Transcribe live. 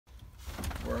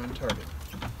on target.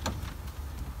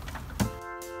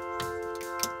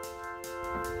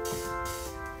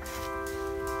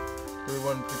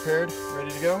 Everyone prepared?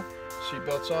 Ready to go?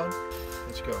 Seatbelts on?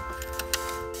 Let's go.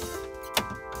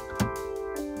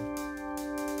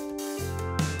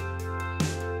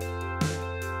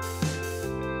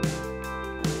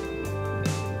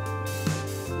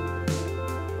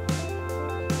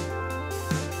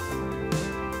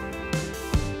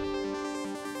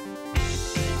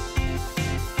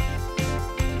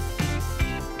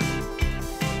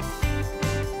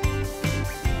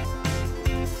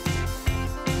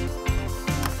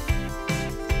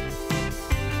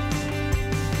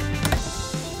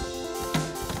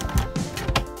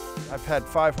 I've had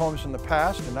 5 homes in the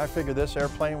past, and I figured this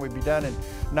airplane would be done in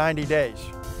 90 days.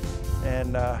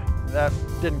 And that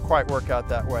didn't quite work out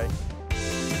that way.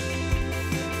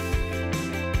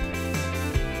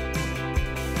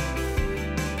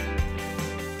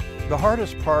 The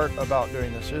hardest part about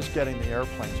doing this is getting the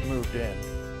airplanes moved in.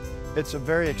 It's a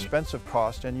very expensive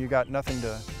cost, and you got nothing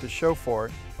to show for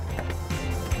it.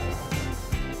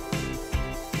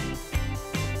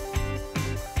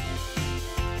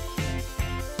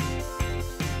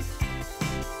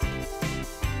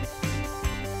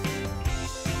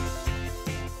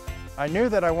 I knew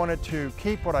that I wanted to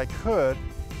keep what I could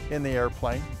in the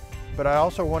airplane, but I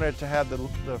also wanted to have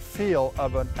the feel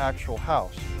of an actual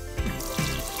house.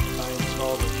 I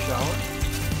installed a shower.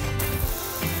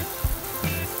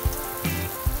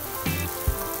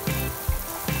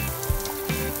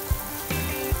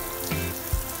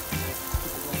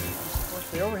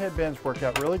 The overhead bins work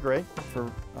out really great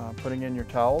for putting in your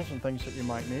towels and things that you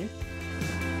might need.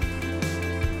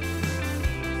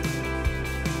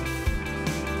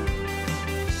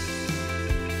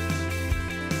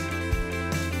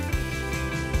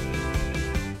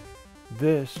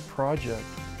 This project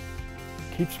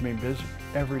keeps me busy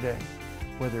every day,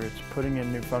 whether it's putting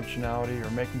in new functionality or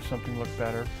making something look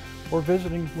better or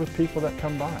visiting with people that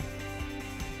come by.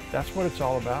 That's what it's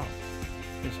all about,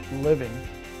 is living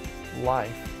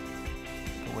life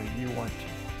the way you want to.